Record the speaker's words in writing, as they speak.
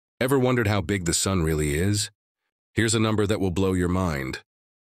Ever wondered how big the sun really is? Here's a number that will blow your mind.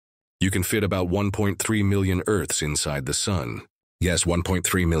 You can fit about 1.3 million Earths inside the sun. Yes,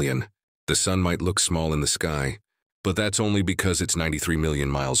 1.3 million. The sun might look small in the sky, but that's only because it's 93 million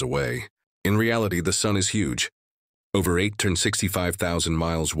miles away. In reality, the sun is huge. Over 865,000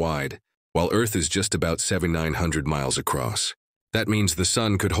 miles wide, while Earth is just about 7,900 miles across. That means the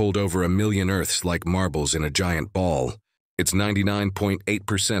sun could hold over 1 million Earths like marbles in a giant ball. It's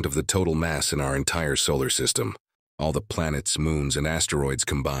 99.8% of the total mass in our entire solar system. All the planets, moons, and asteroids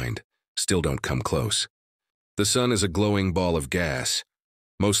combined still don't come close. The sun is a glowing ball of gas,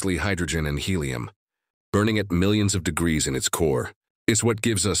 mostly hydrogen and helium, burning at millions of degrees in its core. It's what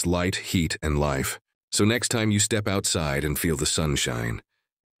gives us light, heat, and life. So next time you step outside and feel the sunshine,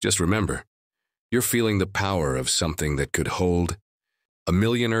 just remember, you're feeling the power of something that could hold 1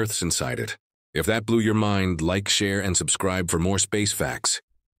 million Earths inside it. If that blew your mind, like, share, and subscribe for more space facts.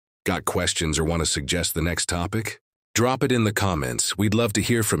 Got questions or want to suggest the next topic? Drop it in the comments. We'd love to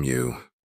hear from you.